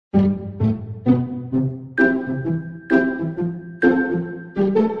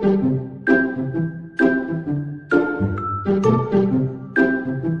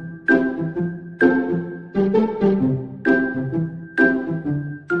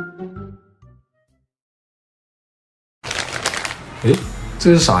哎，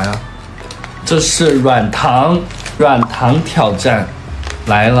这是啥呀？这是软糖挑战，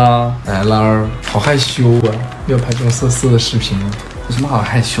来了，好害羞啊！要拍这种色色的视频啊？有什么好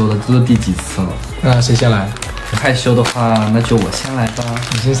害羞的？这都第几次了？那谁先来？害羞的话，那就我先来吧。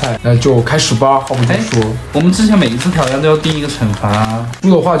你先来，那就开始吧。话不多说，我们之前每一次挑战都要定一个惩罚，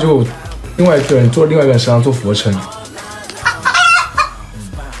输的话就另外一个人坐另外一个人身上做俯卧撑。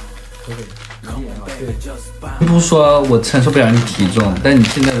不是说我承受不了你体重，但你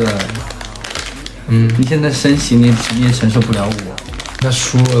现在的，你现在身形你也承受不了我。那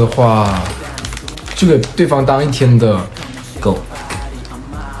输了的话，就给对方当一天的狗，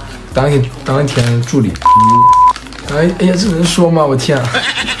当一天助理。哎呀，这能说吗？我天啊！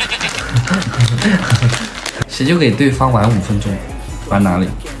谁就给对方玩5分钟，玩哪里？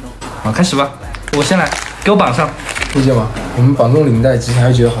好，开始吧，我先来，给我绑上。理解吗？我们绑这种领带之前还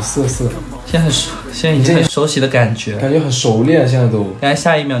会觉得好涩涩，现在已经很熟悉的感觉，感觉很熟练，现在都。然后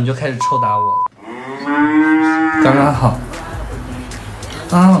下一秒你就开始抽打我，刚刚好。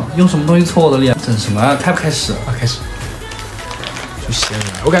啊，用什么东西搓我的脸？整什么啊？开不开始？啊，开始。就先来，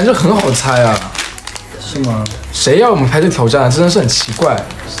我感觉很好猜啊。是吗？谁要我们拍这个挑战，真的是很奇怪，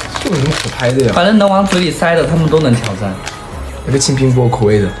这有什么可拍的呀？反正能往嘴里塞的，他们都能挑战。有个青苹果口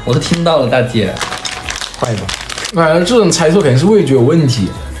味的，我都听到了，大姐。快吧！哎，这种猜错肯定是味觉有问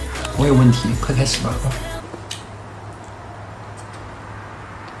题。我有问题，快开始吧。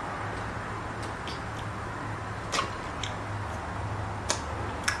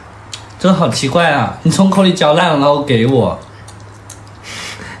真好奇怪啊！你从口里嚼烂了，然后给我。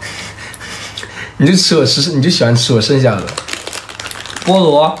你就喜欢吃我剩下的菠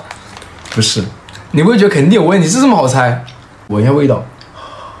萝？不是，你味觉肯定有问题，是这么好猜？闻一下味道。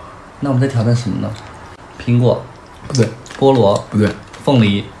那我们在挑战什么呢？苹果？不对。菠萝？不对。凤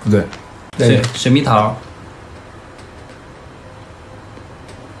梨？不对。水蜜桃？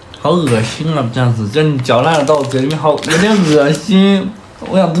好恶心啊！这样子，这你嚼烂了到我嘴里面，好有点恶心，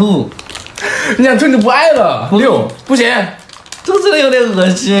我想吐。你想吐你就不爱了。6，不行，这真的有点恶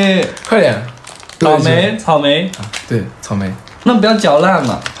心。快点。草莓啊，对，草莓。那不要嚼烂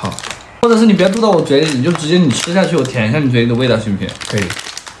嘛。好。或者是你不要吐到我嘴里，你就直接你吃下去，我舔一下你嘴里的味道，行不行？可以。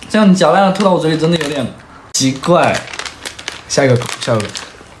这样你嚼烂了吐到我嘴里，真的有点奇怪。下一个。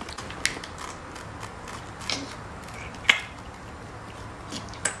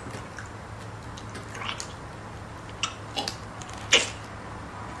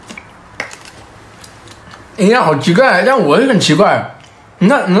哎呀，好奇怪，但我也很奇怪。你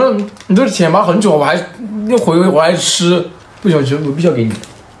看，你这舔吧很久，我还又我还吃，不喜欢吃，我必须要给你。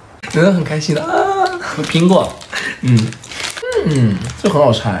真的很开心的啊！苹果，这很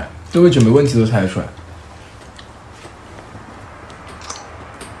好猜，这味觉没问题都猜得出来。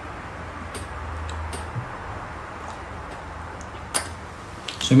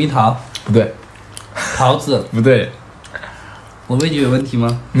水蜜桃？不对。桃子？不对。我味觉有问题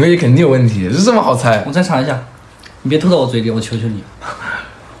吗？你味觉肯定有问题，是这么好猜。我再尝一下，你别吐到我嘴里，我求求你。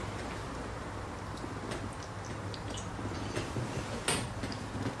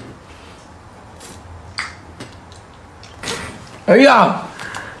哎呀，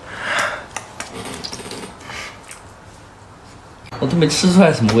我都没吃出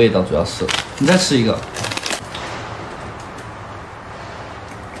来什么味道，主要是你再吃一个。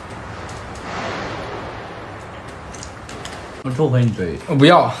我吐回你嘴里。我不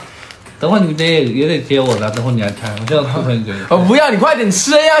要。等会你也得给我的，等会你来猜。我现在吐回你嘴里。我不要，你快点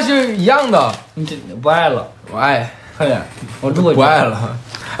吃下去一样的。你不爱了？我爱。快点，我吐回去。不爱了。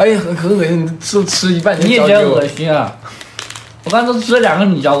哎呀，很恶心，你吃一半你也觉得恶心啊？我刚才都吃了2个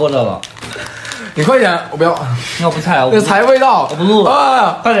你教过的了。你快点，我不要。那我不猜，那猜味道。我不录了。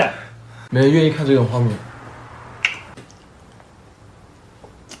啊！快点。没人愿意看这种画面。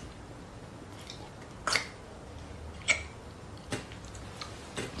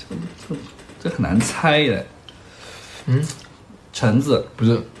这很难猜耶。橙子？不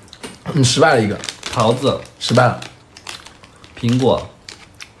是，你失败了一个。桃子？失败了。苹果？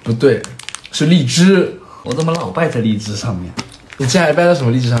不对，是荔枝。我怎么老败在荔枝上面？你之前还败在什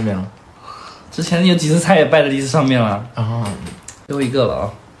么荔枝上面了？之前有几次猜也败在荔枝上面了。啊，最后一个了啊。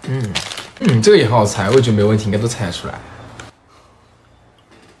这个也很好猜，我觉得没问题，应该都猜得出来。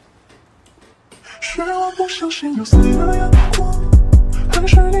是我不小心又撕了阳光，还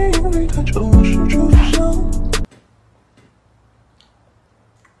是你因为太久了失去方向？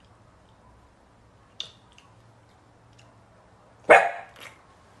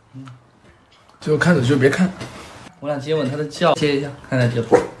就看着就别看。我想接吻他的叫，接一下，看他叫。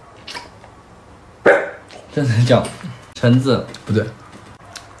真的叫。橙子？不对。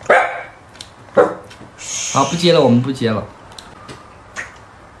好，不接了，我们不接了。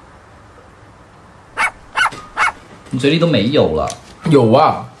你嘴里都没有了。有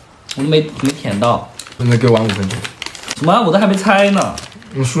啊，我都没舔到。那给我玩5分钟。什么？我都还没猜呢。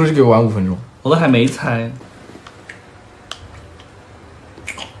你输了就给我玩5分钟。我都还没猜。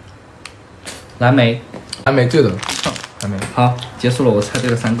蓝莓，蓝莓对的，蓝莓。好，结束了，我猜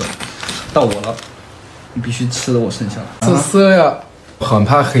对了3个，到我了，你必须吃了我剩下的。这色呀，很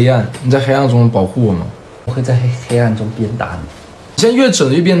怕黑暗，你在黑暗中保护我吗？我会在黑暗中鞭打你。你现在越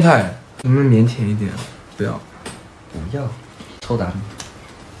整越变态，能不能腼腆一点？不要，不要，抽打你，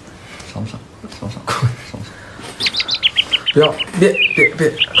爽不爽？爽不爽？爽不爽？不要，别，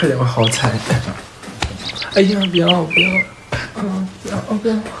快点，我好惨。哎呀，不要，不要。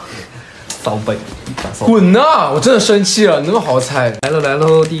骚背，滚呐！我真的生气了，你能不能好好猜？来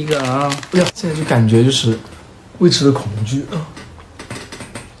喽，第一个啊！哎呀，现在就感觉就是未知的恐惧啊。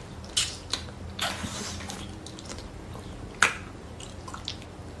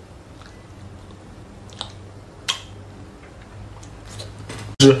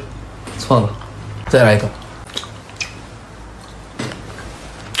错了，再来一个。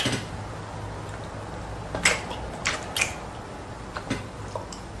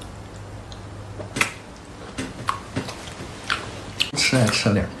吃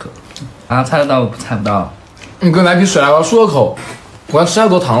了2个，啊，猜得到不猜不到？你给我来瓶水来，我要漱个口。我刚吃太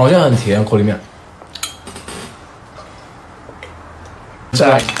多糖了，我现在很甜，口里面。再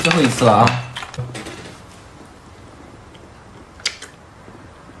来，最后一次了啊！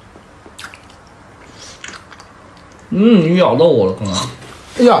你咬到我了，刚刚。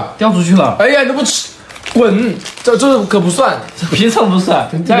哎呀，掉出去了！哎呀，你都不吃，滚！这可不算，凭什么不算？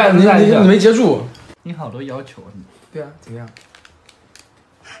你没接住。你好多要求啊你。对啊，怎么样？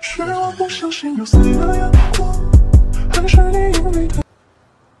是我不小心又撕了阳光，还是你用力的？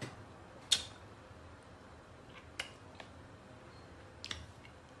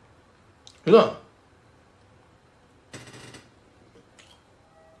觉得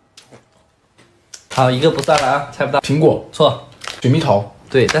好，一个不算了啊，猜不到。苹果、错，水蜜桃。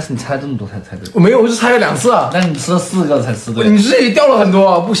对，但是你猜这么多才猜对。我没有，我就猜了2次啊。但是你吃了4个才吃对。你自己掉了很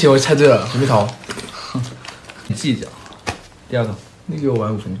多，不行，我猜对了，水蜜桃。你计较。第2个，你给我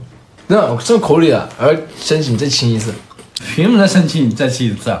玩5分钟。那我这口里了，而申请再亲一次。凭什么再生气？你再吃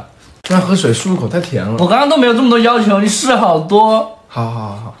一次啊？那喝水漱口太甜了。我刚刚都没有这么多要求，你试好多。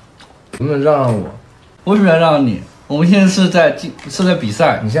好，能不能让我？我为什么要让你？我们现在是在比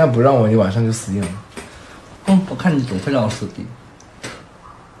赛。你现在不让我，你晚上就死定了。我看你总会让我死定。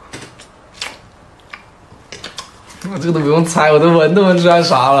我这个都不用猜，我都闻出来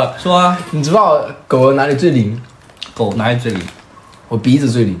啥了。说啊，你知道狗哪里最灵？狗哪里最灵？我鼻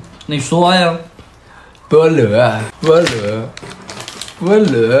子最灵。你说呀。菠萝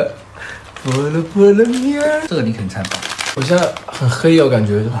面。这个你肯定猜不到。我现在很黑哦，感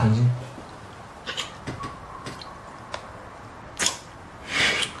觉这环境。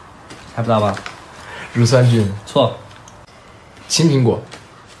猜不到吧？乳酸菌。错。青苹果。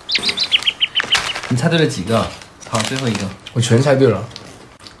你猜对了几个？好，最后一个。我全猜对了。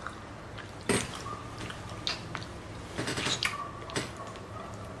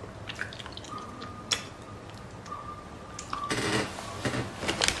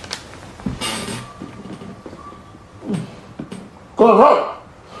给我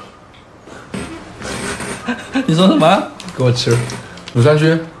吃！你说什么？给我吃乳酸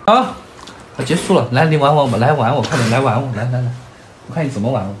菌啊！好，结束了。来，你玩我吧，来玩我，快点来玩我，来，我看你怎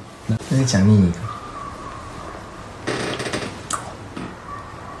么玩我。那你奖励你一个。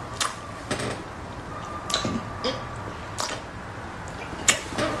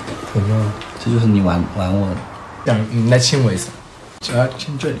怎么样？这就是你玩我的。让你来亲我一次，只要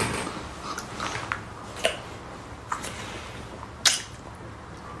亲这里。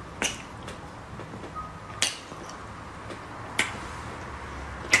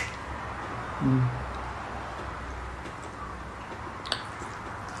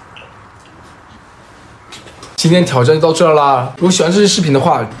今天挑战就到这儿啦！如果喜欢这期视频的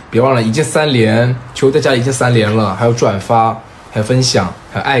话，别忘了一键3连，求在家里一键3连了，还有转发，还有分享，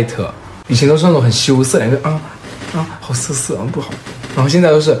还有艾特。以前都是那种很羞涩，两个好涩涩啊，不好。然后现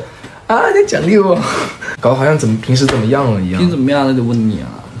在都是你奖励我，搞得好像平时怎么样了一样。平时怎么样了得问你啊？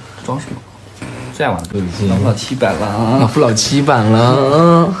装什么？最爱玩的老夫老七版了啊！老夫老七版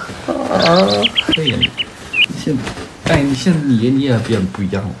了对呀，你现在你也变得不一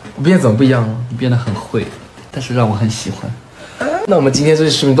样了。我变得怎么不一样了？你变得很会，但是让我很喜欢。那我们今天这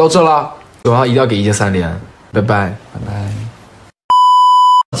期视频到这啦，喜欢一定要给一键3连，拜拜，拜拜。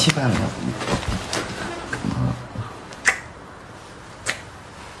7版了。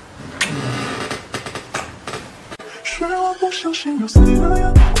是我不小心又撕了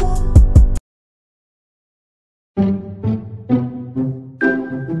阳光。